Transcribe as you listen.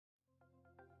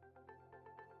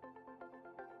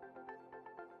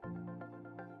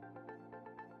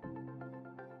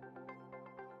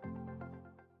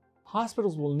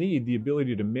Hospitals will need the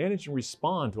ability to manage and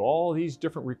respond to all these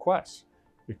different requests.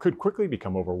 It could quickly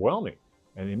become overwhelming,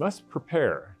 and they must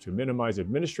prepare to minimize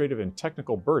administrative and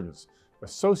technical burdens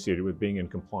associated with being in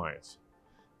compliance.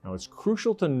 Now, it's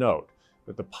crucial to note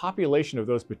that the population of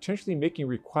those potentially making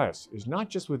requests is not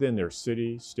just within their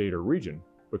city, state, or region,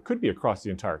 but could be across the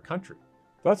entire country.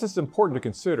 Thus, it's important to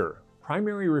consider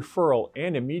primary referral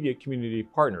and immediate community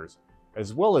partners,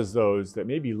 as well as those that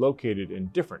may be located in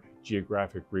different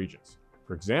geographic regions.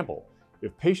 For example,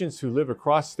 if patients who live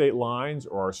across state lines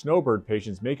or are snowbird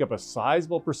patients make up a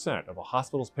sizable percent of a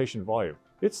hospital's patient volume,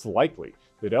 it's likely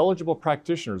that eligible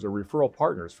practitioners or referral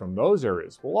partners from those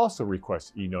areas will also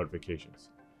request e-notifications.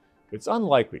 It's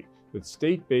unlikely that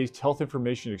state-based health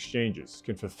information exchanges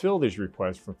can fulfill these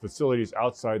requests from facilities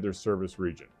outside their service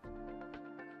region.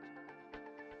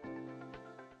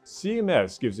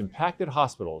 CMS gives impacted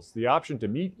hospitals the option to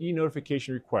meet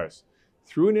e-notification requests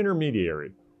through an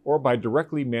intermediary or by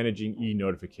directly managing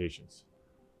e-notifications.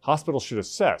 Hospitals should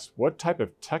assess what type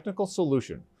of technical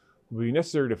solution will be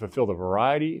necessary to fulfill the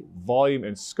variety, volume,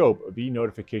 and scope of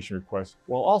e-notification requests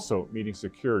while also meeting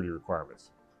security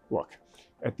requirements. Look,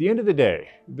 at the end of the day,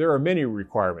 there are many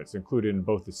requirements included in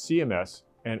both the CMS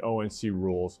and ONC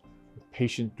rules, with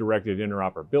patient-directed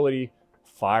interoperability,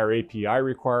 FHIR API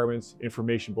requirements,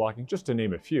 information blocking, just to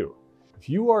name a few. If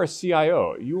you are a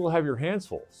CIO, you will have your hands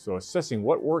full, so assessing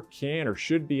what work can or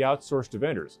should be outsourced to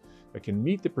vendors that can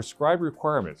meet the prescribed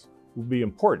requirements will be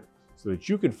important so that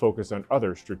you can focus on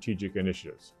other strategic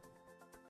initiatives.